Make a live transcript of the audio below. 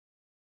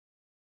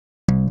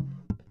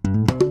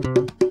Hey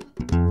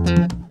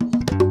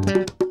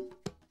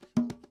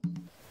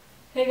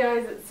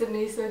guys, it's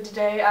Sydney. So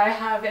today I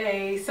have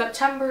a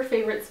September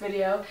favorites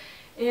video,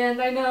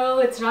 and I know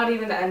it's not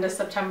even the end of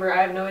September.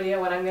 I have no idea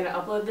when I'm going to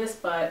upload this,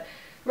 but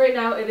right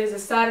now it is a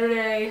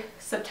Saturday,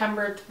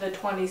 September the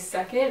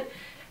 22nd,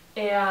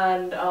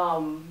 and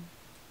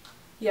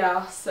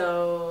yeah,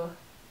 so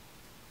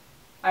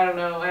I don't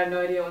know. I have no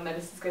idea when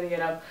this is going to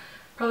get up.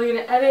 Probably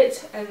going to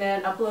edit and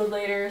then upload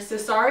later. So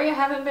sorry I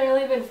haven't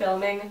really been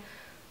filming.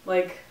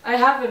 Like, I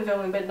have been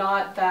filming, but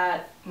not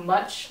that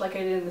much like I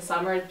did in the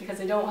summer because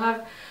I don't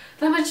have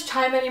that much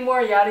time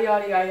anymore, yada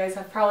yada yada. You guys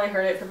have probably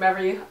heard it from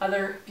every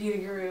other beauty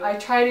guru. I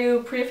try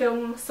to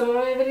pre-film some of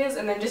my videos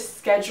and then just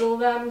schedule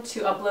them to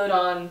upload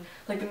on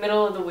like the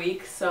middle of the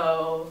week.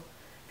 So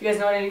if you guys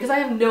know what I mean, because I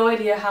have no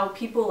idea how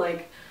people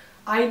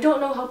I don't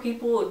know how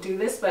people do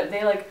this, but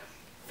they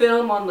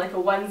film on like a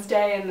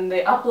Wednesday and then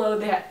they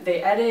upload,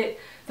 they edit.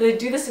 They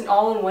do this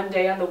all in one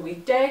day on the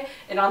weekday,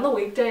 and on the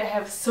weekday I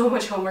have so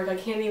much homework. I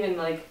can't even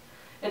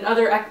and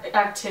other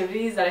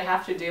activities that I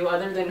have to do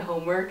other than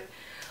homework.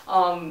 So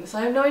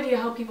I have no idea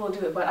how people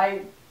do it, but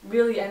I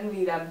really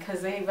envy them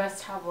because they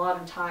must have a lot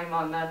of time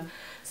on them.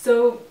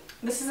 So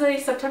this is a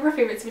September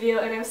favorites video,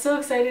 and I'm so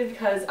excited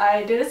because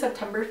I did a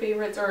September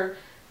favorites, or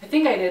I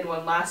think I did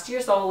one last year,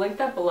 so I'll link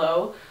that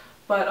below.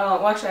 But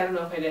well, actually I don't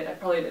know if I did. I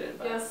probably didn't.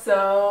 But. Yeah,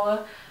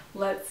 so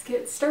let's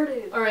get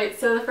started. Alright,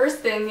 so the first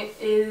thing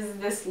is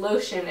this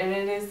lotion, and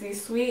it is the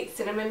Sweet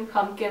Cinnamon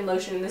Pumpkin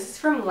Lotion. This is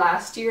from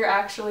last year,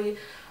 actually.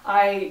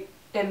 I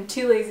am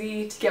too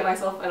lazy to get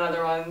myself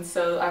another one,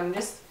 so I'm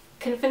just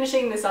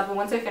finishing this up, and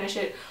once I finish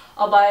it,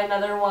 I'll buy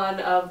another one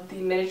of the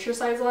miniature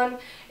size one,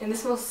 and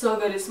this smells so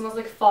good. It smells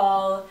like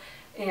fall,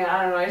 and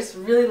I don't know, I just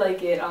really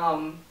like it.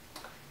 I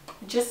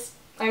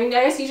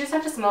guess you just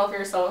have to smell it for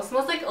yourself. It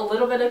smells like a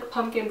little bit of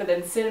pumpkin, but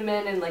then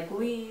cinnamon and like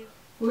leaves.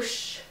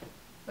 Whoosh.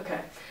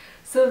 Okay.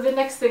 So the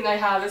next thing I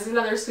have is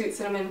another Sweet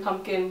Cinnamon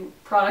Pumpkin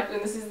product,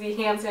 and this is the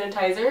hand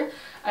sanitizer.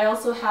 I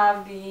also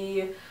have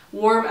the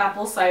warm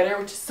apple cider,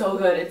 which is so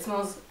good. It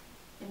smells,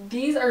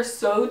 these are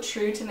so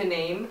true to the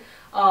name,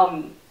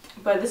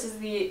 but this is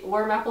the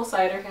warm apple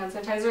cider hand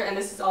sanitizer, and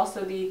this is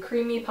also the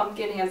creamy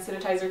pumpkin hand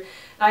sanitizer.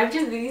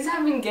 These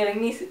have been getting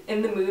me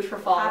in the mood for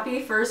fall.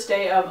 Happy first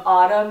day of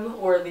autumn,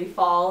 or the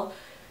fall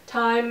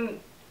time,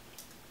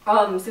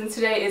 since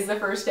today is the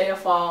first day of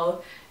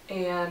fall,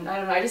 and I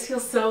don't know, I just feel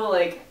so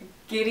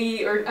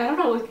giddy, or I don't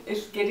know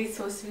if giddy is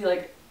supposed to be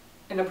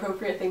an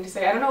appropriate thing to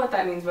say. I don't know what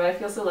that means, but I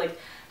feel so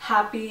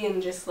happy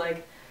and just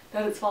that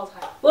it's fall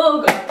time.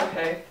 Whoa, God,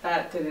 okay,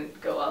 that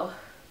didn't go well.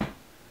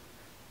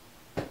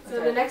 So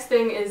the next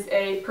thing is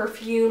a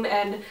perfume,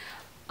 and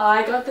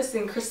I got this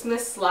in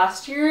Christmas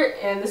last year,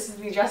 and this is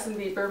the Justin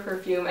Bieber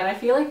perfume, and I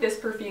feel like this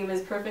perfume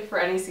is perfect for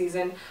any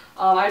season.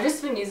 I've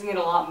just been using it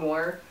a lot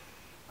more.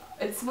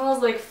 It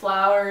smells like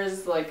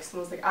flowers,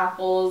 smells like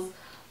apples.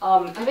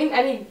 I think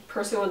any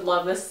person would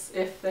love this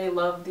if they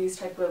love these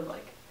type of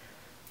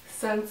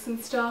scents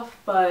and stuff,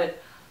 but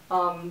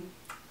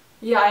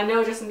yeah, I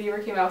know Justin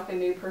Bieber came out with a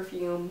new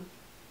perfume,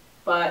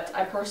 but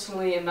I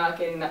personally am not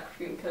getting that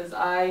perfume because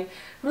I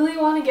really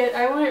want to get,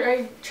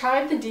 I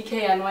tried the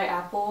DKNY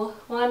Apple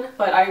one,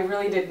 but I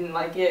really didn't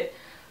like it.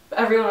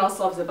 Everyone else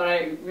loves it, but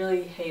I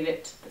really hate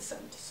it, the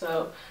scent.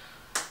 So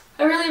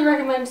I really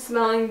recommend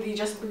smelling the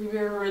Justin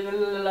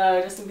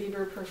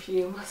Bieber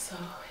perfume. So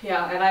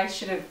yeah, and I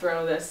shouldn't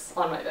throw this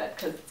on my bed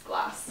because it's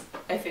glass,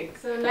 I think.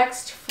 So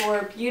next,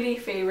 for beauty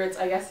favorites,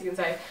 I guess you can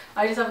say,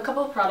 I just have a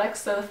couple of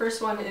products. So the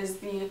first one is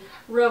the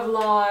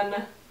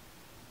Revlon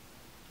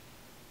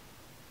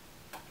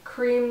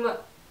Cream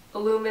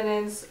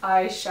Luminance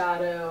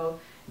eyeshadow,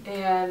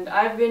 and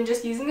I've been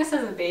just using this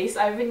as a base.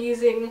 I've been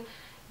using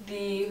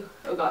the,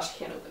 oh gosh, I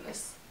can't open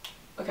this.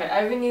 Okay,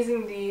 I've been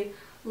using the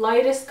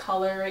lightest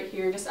color right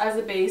here just as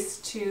a base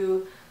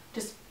to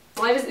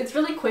it's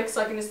really quick,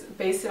 so I can just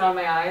base it on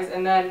my eyes,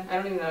 and then I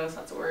don't even know if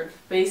that's a word,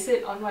 base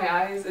it on my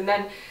eyes, and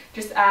then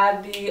just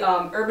add the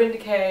Urban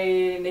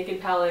Decay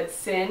Naked Palette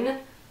Sin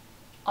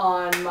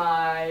on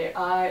my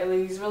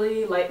eyelids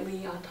really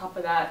lightly on top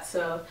of that.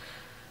 So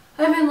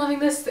I've been loving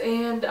this,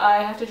 and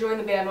I have to join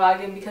the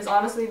bandwagon because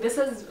honestly this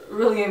is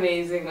really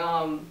amazing.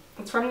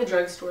 It's from the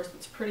drugstore, so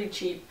it's pretty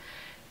cheap,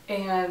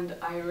 and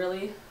I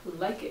really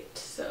like it.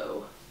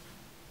 So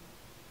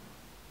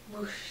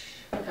whoosh.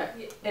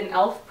 Okay, an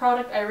e.l.f.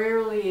 product. I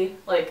rarely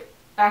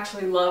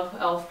actually love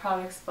e.l.f.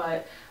 products,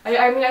 but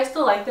I mean I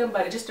still like them,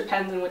 but it just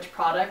depends on which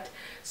product.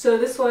 So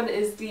this one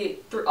is the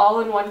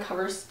all-in-one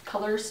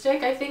color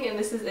stick, I think, and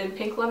this is in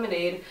Pink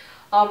Lemonade.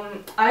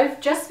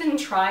 I've just been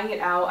trying it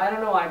out. I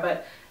don't know why,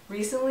 but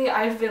recently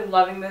I've been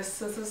loving this.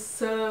 This is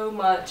so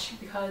much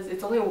because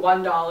it's only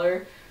 $1.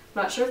 I'm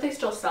not sure if they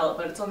still sell it,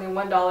 but it's only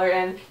 $1,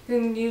 and you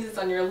can use this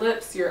on your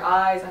lips, your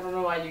eyes. I don't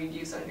know why you'd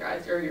use it on your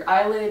eyes, or your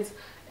eyelids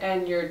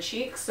and your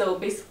cheeks, so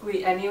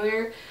basically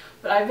anywhere.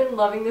 But I've been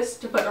loving this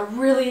to put a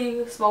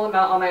really small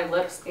amount on my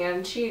lips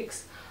and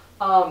cheeks.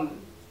 I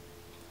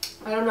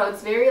don't know,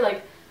 it's very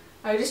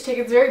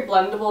it's very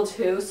blendable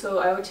too, so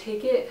I would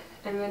take it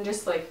and then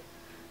just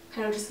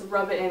kind of just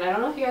rub it in. I don't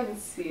know if you guys can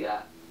see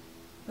that.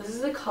 This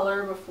is the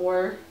color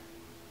before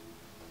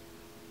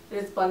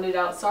it's blended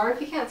out. Sorry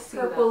if you can't see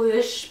that.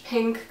 Purplish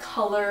pink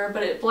color,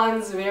 but it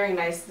blends very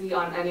nicely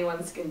on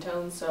anyone's skin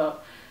tone, so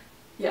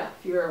yeah,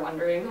 if you were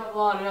wondering.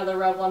 Revlon, another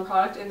Revlon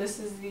product, and this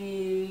is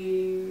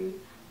the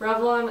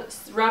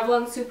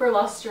Revlon Super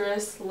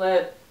Lustrous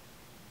Lip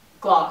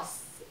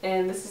Gloss,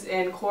 and this is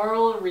in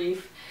Coral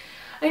Reef.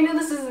 I know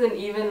this isn't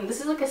even, this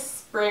is like a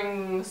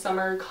spring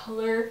summer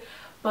color,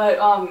 but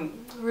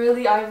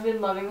really I've been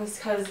loving this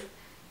because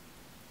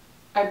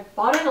I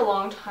bought it a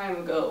long time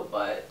ago,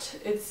 but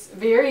it's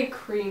very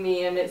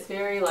creamy and it's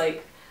very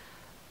like,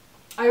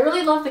 I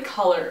really love the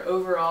color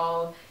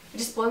overall. It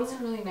just blends in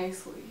really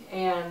nicely,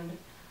 and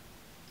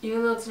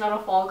even though it's not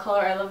a fall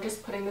color, I love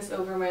just putting this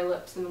over my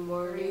lips in the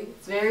morning.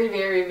 It's very,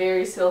 very,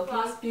 very silky.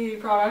 Last beauty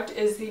product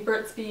is the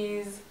Burt's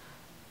Bees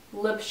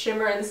Lip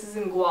Shimmer, and this is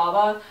in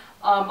Guava.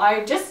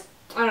 I just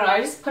put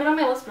it on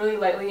my lips really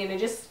lightly and it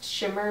just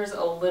shimmers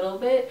a little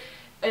bit.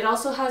 It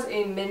also has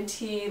a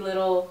minty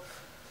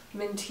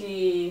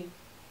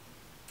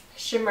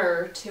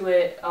shimmer to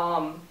it,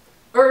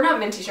 or not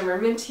minty shimmer,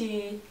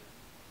 minty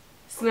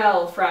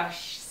smell,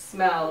 fresh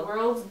smell.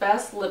 World's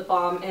best lip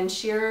balm in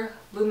sheer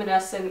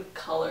luminescent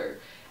color.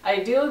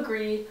 I do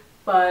agree,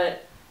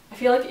 but I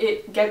feel like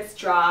it gets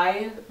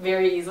dry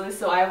very easily,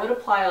 so I would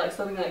apply like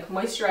something like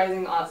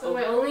moisturizing on. So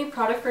my only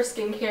product for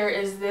skincare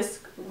is this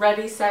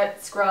Ready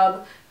Set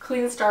Scrub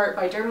Clean Start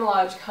by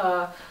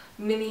Dermalogica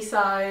mini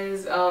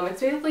size.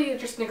 It's basically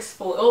just an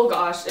oh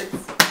gosh,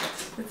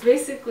 it's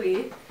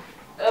basically,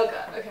 oh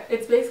god, okay.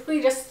 It's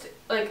basically just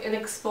like an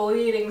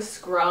exfoliating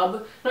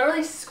scrub. Not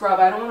really scrub,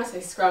 I don't want to say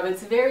scrub.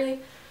 It's very,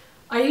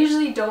 I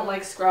usually don't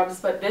like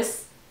scrubs, but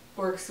this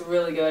works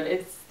really good.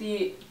 It's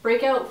the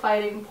Breakout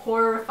Fighting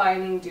Pore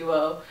Refining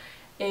Duo,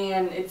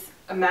 and it's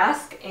a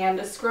mask and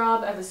a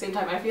scrub at the same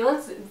time. I feel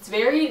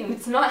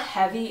it's not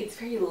heavy, it's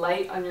very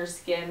light on your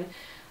skin.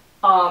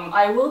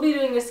 I will be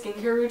doing a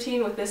skincare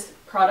routine with this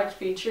product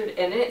featured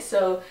in it,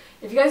 so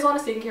if you guys want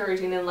a skincare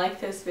routine and like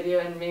this video,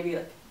 and maybe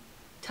like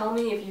tell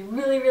me if you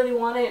really, really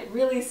want it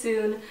really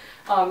soon,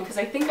 because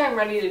I think I'm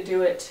ready to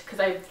do it, because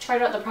I've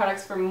tried out the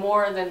products for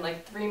more than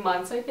like 3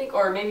 months, I think,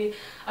 or maybe,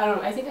 I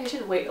don't know, I think I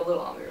should wait a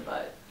little longer,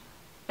 but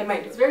I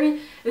might do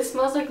it. This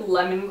smells like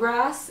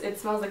lemongrass, it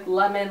smells like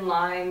lemon,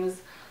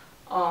 limes,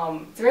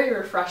 it's very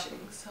refreshing,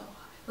 so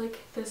I like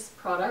this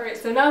product. Alright,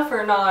 so now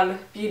for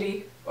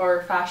non-beauty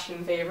or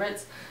fashion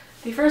favorites.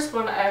 The first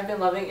one I've been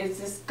loving is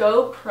this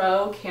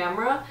GoPro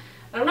camera.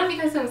 I don't know if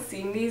you guys have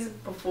seen these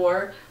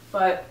before,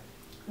 but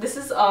this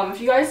is,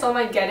 if you guys saw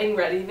my getting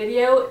ready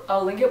video,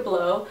 I'll link it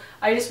below.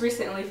 I just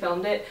recently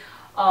filmed it.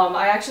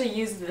 I actually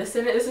used this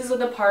in it. This is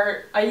the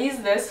part, I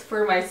used this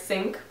for my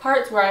sink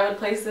parts where I would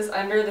place this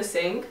under the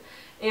sink.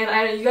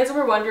 And you guys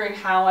were wondering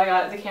how I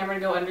got the camera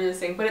to go under the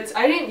sink, but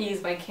I didn't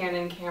use my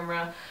Canon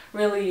camera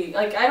really,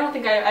 like I don't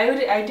think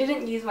I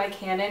didn't use my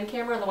Canon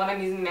camera, the one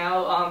I'm using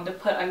now, to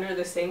put under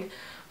the sink.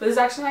 But this is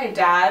actually my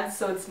dad's,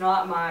 so it's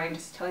not mine,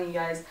 just telling you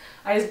guys.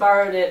 I just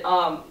borrowed it,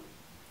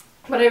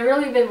 but I've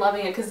really been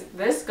loving it because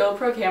this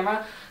GoPro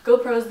camera,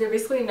 GoPros, they're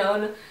basically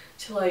known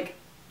to like,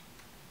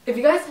 if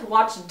you guys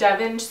watch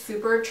Devin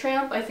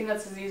Supertramp, I think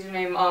that's his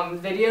username,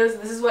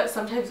 videos, this is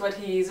sometimes what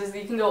he uses.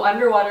 You can go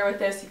underwater with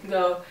this, you can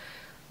go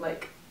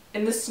like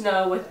in the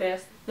snow with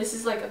this. This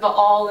is like the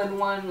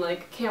all-in-one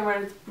like camera,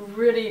 and it's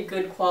pretty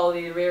good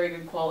quality, very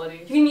good quality.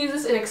 You can use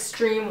this in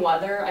extreme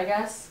weather, I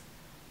guess.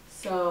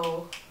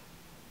 So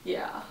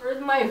yeah. For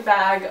my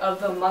bag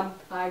of the month,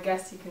 I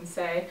guess you can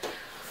say.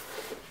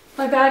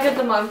 My bag of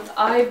the month,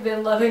 I've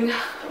been loving,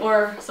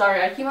 or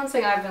sorry, I keep on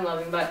saying I've been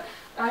loving, but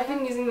I've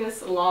been using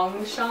this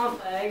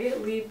Longchamp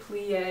Le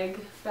Plié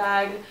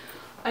bag.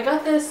 I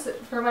got this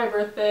for my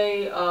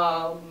birthday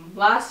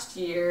last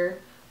year,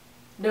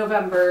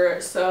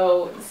 November,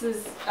 so this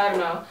is, I don't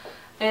know,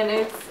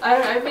 and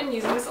I've been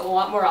using this a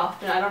lot more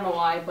often, I don't know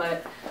why,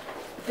 but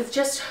it's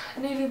just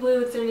navy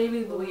blue, it's their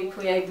navy blue Le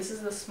Plié. This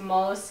is the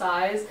smallest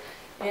size,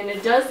 and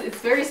it's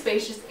very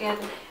spacious, and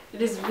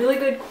it is really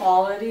good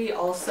quality.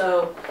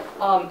 Also,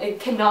 it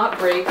cannot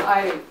break.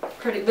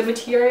 The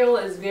material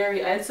is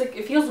it's like,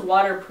 it feels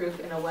waterproof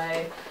in a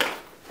way,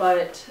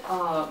 but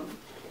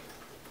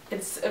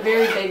it's a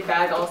very big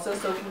bag also,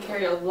 so it can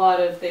carry a lot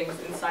of things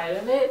inside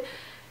of it,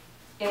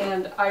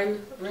 and I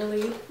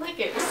really like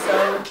it.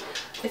 So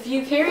if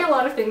you carry a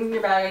lot of things in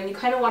your bag and you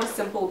kind of want a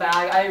simple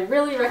bag, I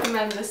really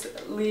recommend this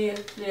Le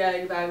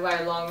Plié bag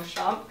by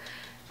Longchamp.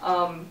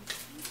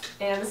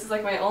 And this is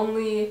like my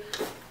only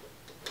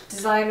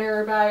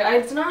designer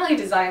bag. It's not really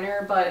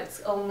designer, but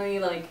it's only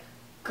like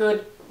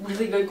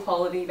really good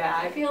quality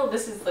bag. I feel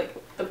this is like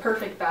the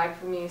perfect bag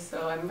for me,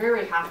 so I'm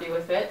very happy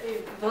with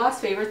it. The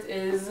last favorite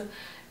is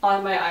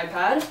on my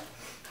iPad,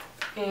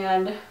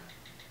 and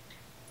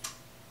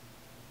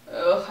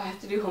oh, I have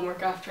to do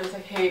homework after this. I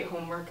hate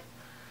homework.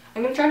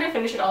 I'm gonna try to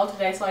finish it all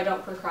today so I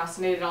don't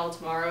procrastinate it all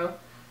tomorrow.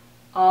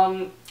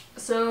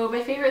 So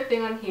my favorite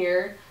thing on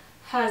here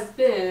has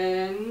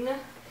been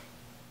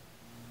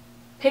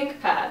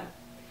Pink Pad.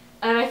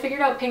 And I figured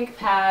out Pink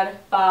Pad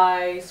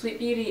by Sweet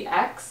Beauty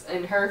X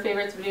in her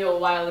favorites video a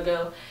while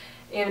ago.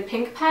 And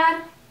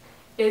PinkPad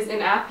is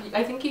an app,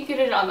 I think you can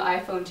get it on the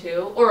iPhone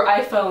too, or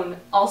iPhone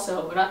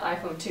also, not the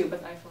iPhone 2,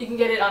 but the iPhone. You can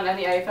get it on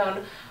any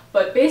iPhone,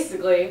 but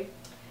basically,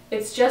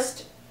 it's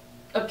just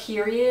a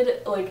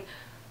period, like,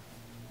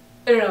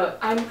 I don't know,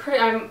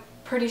 I'm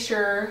pretty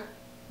sure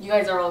you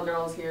guys are all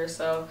girls here,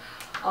 so,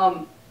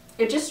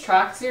 it just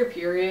tracks your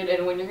period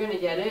and when you're gonna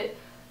get it,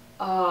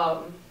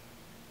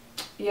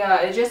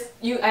 yeah,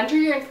 you enter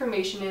your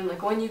information in,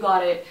 like when you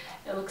got it,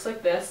 it looks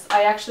like this.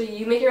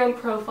 You make your own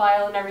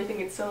profile and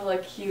everything, it's so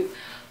like cute,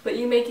 but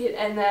you make it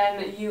and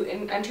then you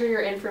enter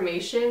your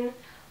information,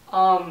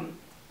 and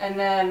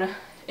then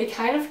it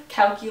kind of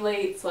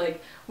calculates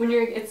like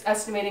it's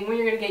estimating when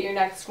you're gonna get your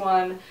next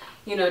one,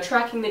 you know,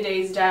 tracking the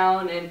days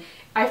down, and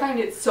I find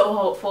it so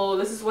helpful.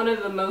 This is one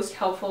of the most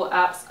helpful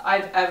apps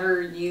I've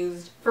ever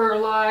used for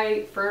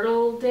like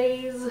fertile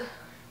days,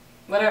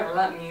 whatever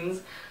that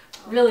means.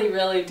 Really,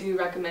 really do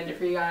recommend it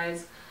for you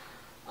guys.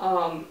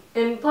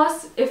 And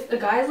plus, if a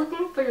guy's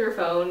looking for your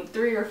phone,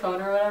 through your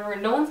phone or whatever,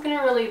 no one's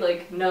gonna really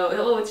like know,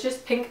 oh, it's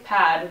just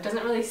PinkPad. It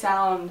doesn't really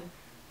sound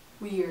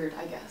weird,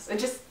 I guess.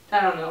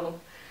 I don't know.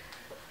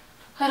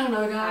 I don't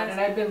know, guys.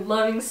 And I've been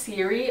loving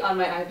Siri on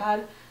my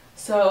iPad,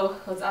 so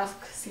let's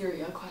ask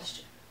Siri a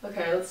question.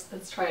 Okay,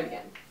 let's try it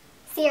again.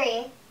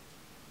 Siri.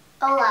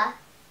 Hola.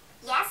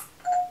 Yes?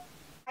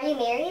 Are you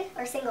married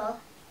or single?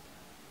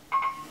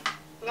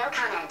 No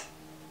comment.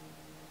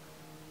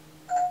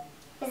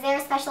 Is there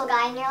a special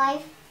guy in your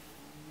life?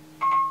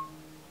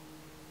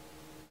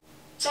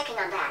 Checking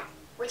on that.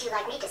 Would you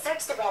like me to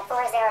search the web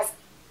for zeros?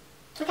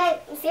 Okay,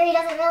 Siri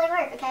doesn't really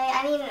work, okay?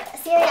 I mean,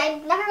 Siri,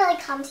 I never really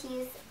come to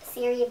use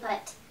Siri,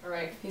 but...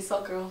 Alright, peace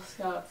out, Girl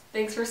Scouts.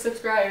 Thanks for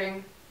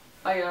subscribing.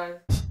 Bye,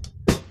 guys.